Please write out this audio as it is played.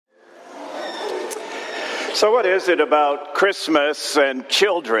So what is it about Christmas and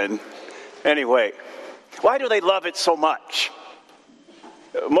children, anyway? Why do they love it so much?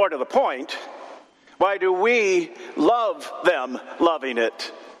 More to the point, why do we love them loving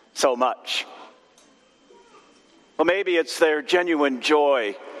it so much? Well, maybe it's their genuine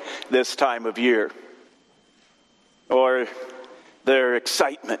joy this time of year, or their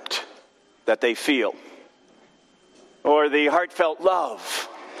excitement that they feel, or the heartfelt love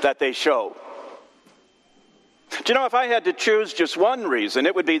that they show. Do you know, if I had to choose just one reason,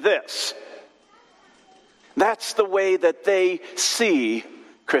 it would be this. That's the way that they see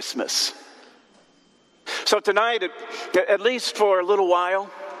Christmas. So tonight, at least for a little while,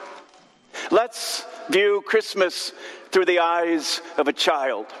 let's view Christmas through the eyes of a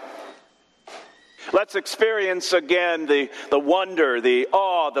child. Let's experience again the wonder, the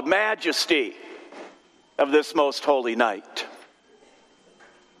awe, the majesty of this most holy night.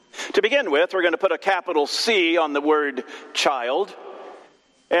 To begin with, we're going to put a capital C on the word child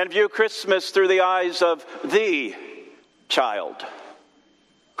and view Christmas through the eyes of the child,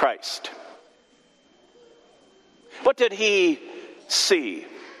 Christ. What did he see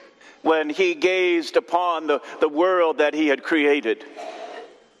when he gazed upon the world that he had created?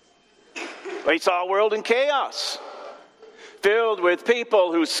 He saw a world in chaos, filled with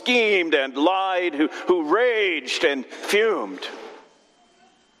people who schemed and lied, who raged and fumed.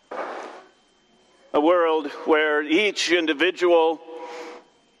 A world where each individual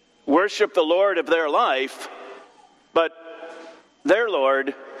worshiped the Lord of their life, but their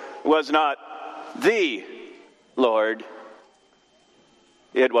Lord was not the Lord.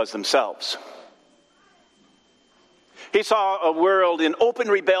 It was themselves. He saw a world in open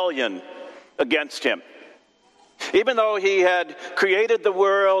rebellion against him. Even though he had created the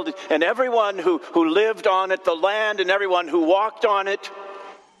world and everyone who lived on it, the land and everyone who walked on it,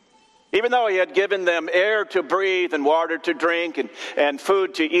 even though he had given them air to breathe and water to drink and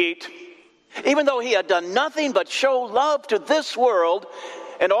food to eat, even though he had done nothing but show love to this world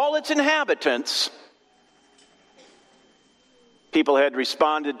and all its inhabitants, people had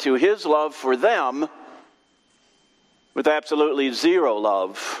responded to his love for them with absolutely zero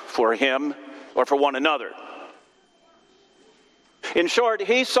love for him or for one another. In short,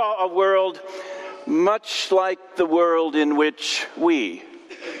 he saw a world much like the world in which we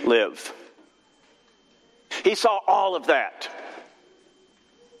live. He saw all of that.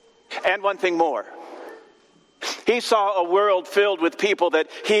 And one thing more. He saw a world filled with people that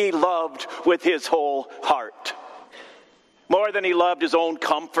he loved with his whole heart. More than he loved his own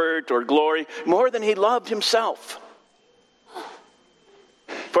comfort or glory, more than he loved himself.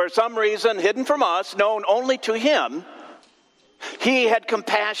 For some reason hidden from us, known only to him, he had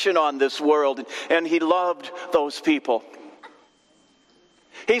compassion on this world and he loved those people.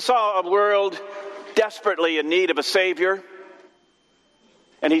 He saw a world desperately in need of a Savior,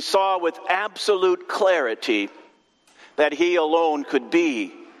 and he saw with absolute clarity that he alone could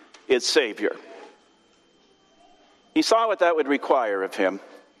be its Savior. He saw what that would require of him,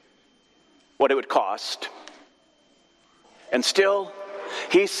 what it would cost. And still,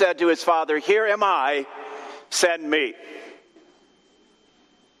 he said to his Father, "Here am I, send me."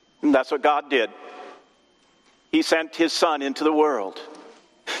 And that's what God did. He sent his Son into the world.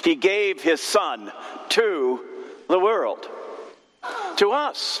 He gave his Son to the world, to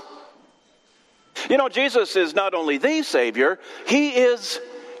us. You know, Jesus is not only the Savior, he is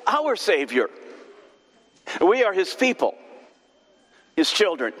our Savior. We are his people, his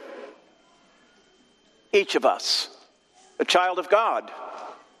children. Each of us, a child of God,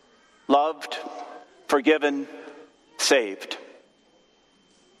 loved, forgiven, saved.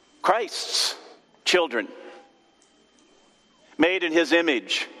 Christ's children, made in his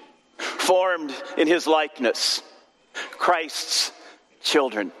image, formed in his likeness. Christ's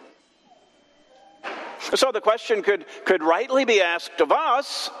children. So the question could rightly be asked of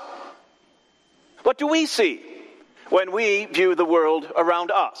us, what do we see when we view the world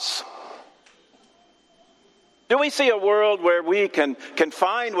around us? Do we see a world where we can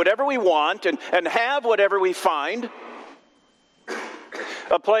find whatever we want and have whatever we find?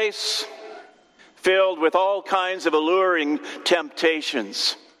 A place filled with all kinds of alluring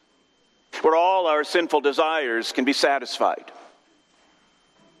temptations, where all our sinful desires can be satisfied?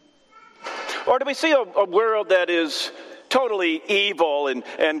 Or do we see a world that is totally evil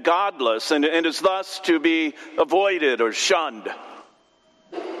and godless and is thus to be avoided or shunned?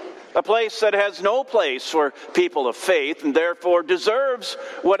 A place that has no place for people of faith and therefore deserves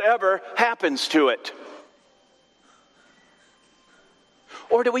whatever happens to it?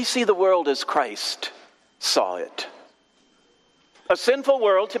 Or do we see the world as Christ saw it? A sinful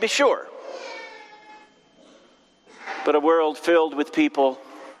world, to be sure, but a world filled with people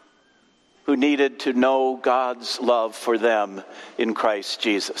who needed to know God's love for them in Christ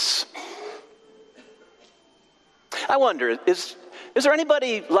Jesus. I wonder, is there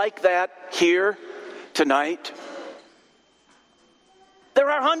anybody like that here tonight? There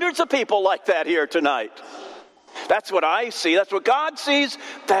are hundreds of people like that here tonight. That's what I see. That's what God sees.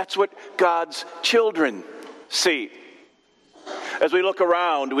 That's what God's children see. As we look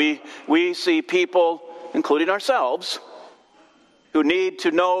around, we see people, including ourselves, who need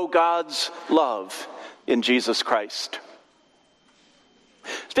to know God's love in Jesus Christ.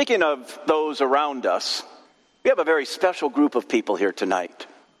 Speaking of those around us, we have a very special group of people here tonight.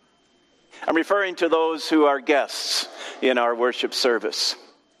 I'm referring to those who are guests in our worship service.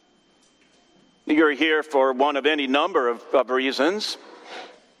 You're here for one of any number of reasons.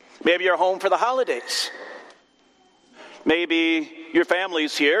 Maybe you're home for the holidays. Maybe your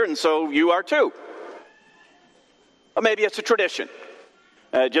family's here and so you are too. Or maybe it's a tradition.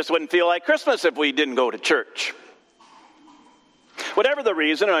 It just wouldn't feel like Christmas if we didn't go to church. Whatever the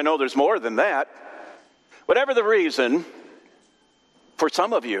reason, and I know there's more than that, whatever the reason, for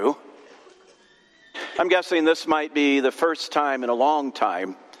some of you, I'm guessing this might be the first time in a long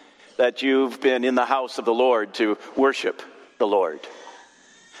time that you've been in the house of the Lord to worship the Lord.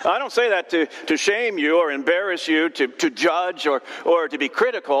 I don't say that to shame you or embarrass you, to judge or to be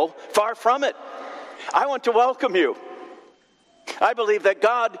critical. Far from it. I want to welcome you. I believe that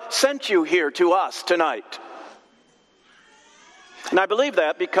God sent you here to us tonight. And I believe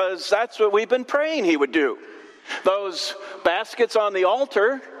that because that's what we've been praying He would do. Those baskets on the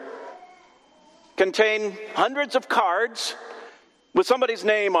altar contain hundreds of cards with somebody's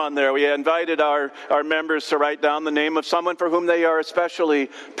name on there. We invited our members to write down the name of someone for whom they are especially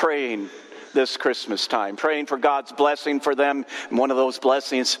praying this Christmas time, praying for God's blessing for them, and one of those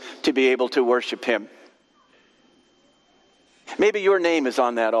blessings to be able to worship Him. Maybe your name is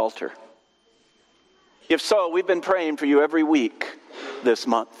on that altar. If so, we've been praying for you every week this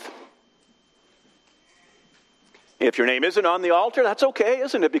month. If your name isn't on the altar, that's okay,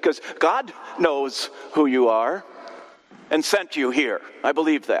 isn't it? Because God knows who you are and sent you here. I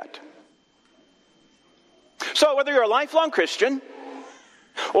believe that. So whether you're a lifelong Christian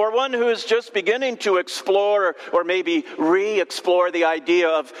or one who is just beginning to explore or maybe re-explore the idea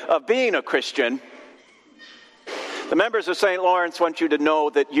of being a Christian, the members of St. Lawrence want you to know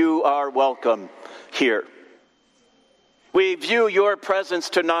that you are welcome here. We view your presence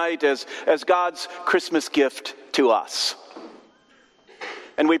tonight as God's Christmas gift to us.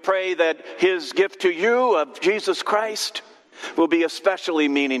 And we pray that His gift to you of Jesus Christ will be especially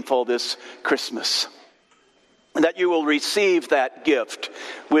meaningful this Christmas. And that you will receive that gift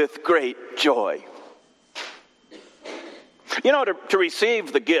with great joy. You know, to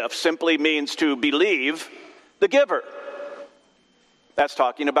receive the gift simply means to believe the giver. That's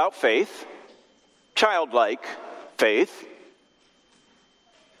talking about faith, childlike faith.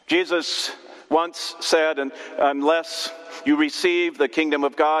 Jesus once said, unless you receive the kingdom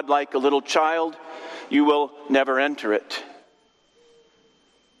of God like a little child, you will never enter it.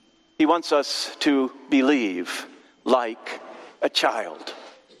 He wants us to believe like a child.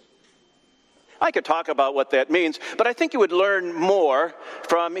 I could talk about what that means, but I think you would learn more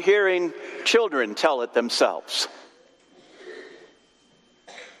from hearing children tell it themselves.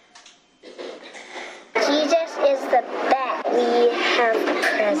 Jesus is the best. We have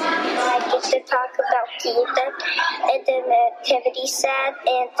presents. I get to talk about Jesus and the nativity set,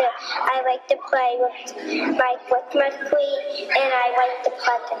 and I like to play with my queen, and I like the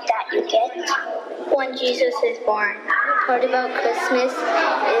present that you get when Jesus is born. Part about Christmas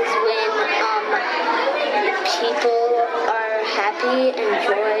is when people are happy and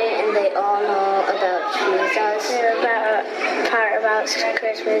joy, and they all know about Jesus. The part about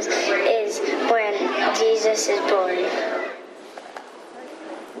Christmas is when Jesus is born.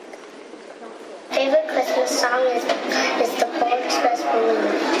 Favorite Christmas song is the Poor Express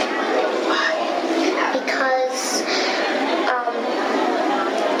Balloon. Because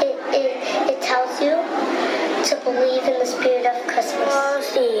it tells you to believe in the spirit of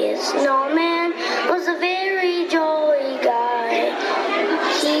Christmas. The snowman was a very jolly guy.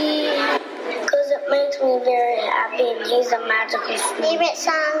 Because it makes me very happy, and he's a magical snowman. Favorite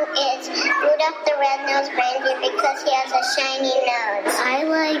song is Rudolph the Red-Nosed Reindeer because he has a shiny nose. I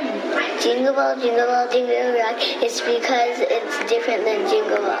like Jingle Bell, Jingle Bell, Jingle Rock. It's because it's different than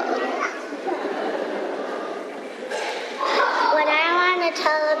Jingle Bell. What I want to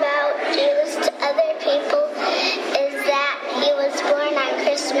tell about Jesus to other people is that He was born on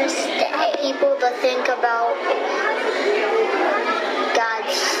Christmas Day. People to think about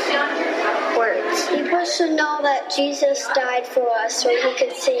God's words. People should to know that Jesus died for us so he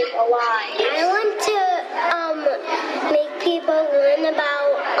could save a life. I want to make people learn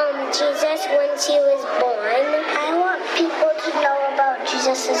about Jesus once he was born. I want people to know about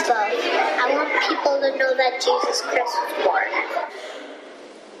Jesus' love. I want people to know that Jesus Christ was born.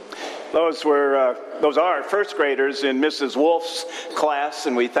 Those are first graders in Mrs. Wolf's class,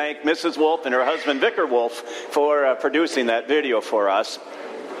 and we thank Mrs. Wolf and her husband Vicar Wolf for producing that video for us.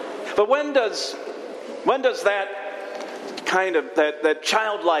 But when does that kind of that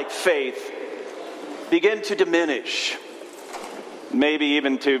childlike faith begin to diminish, maybe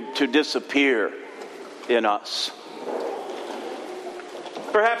even to disappear in us?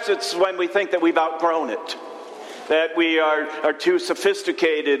 Perhaps it's when we think that we've outgrown it, that we are too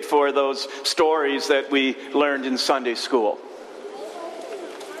sophisticated for those stories that we learned in Sunday school.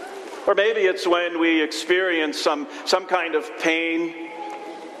 Or maybe it's when we experience some kind of pain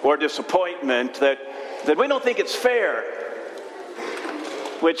or disappointment that we don't think it's fair,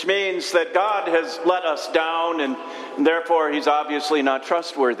 which means that God has let us down and therefore he's obviously not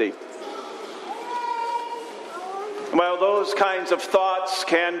trustworthy. Well, those kinds of thoughts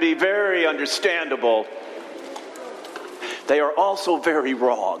can be very understandable. They are also very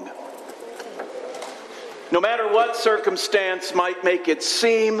wrong. No matter what circumstance might make it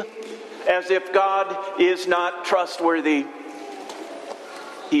seem as if God is not trustworthy,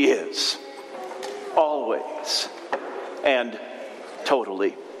 he is. Always and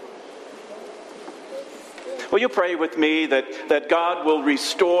totally. Will you pray with me that God will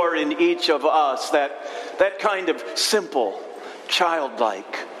restore in each of us that kind of simple,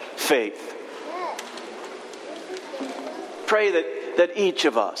 childlike faith? Pray that each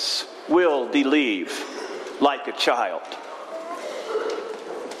of us will believe like a child.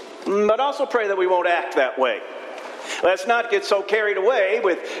 But also pray that we won't act that way. Let's not get so carried away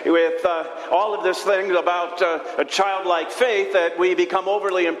with all of this thing about a childlike faith that we become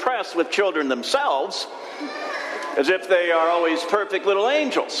overly impressed with children themselves, as if they are always perfect little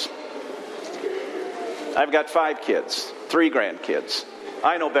angels. I've got 5 kids, 3 grandkids.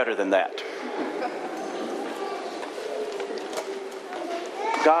 I know better than that.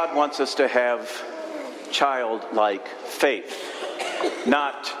 God wants us to have childlike faith,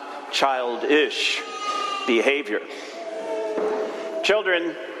 not childish behavior.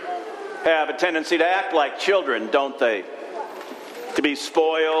 Children have a tendency to act like children, don't they? To be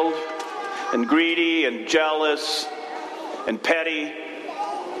spoiled and greedy and jealous and petty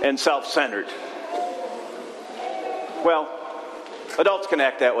and self-centered. Well, adults can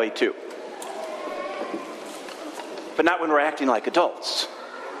act that way too. But not when we're acting like adults.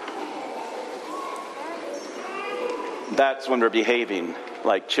 That's when we're behaving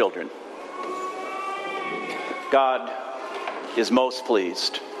like children. God is most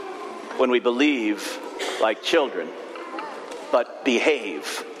pleased when we believe like children, but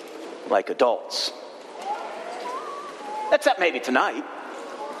behave like adults. Except maybe tonight.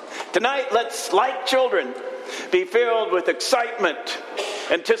 Tonight, let's, like children, be filled with excitement,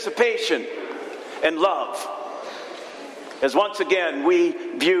 anticipation, and love. As once again, we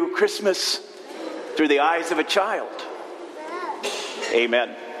view Christmas through the eyes of a child.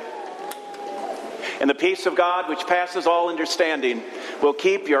 Amen. And the peace of God, which passes all understanding, will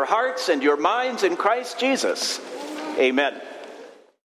keep your hearts and your minds in Christ Jesus. Amen.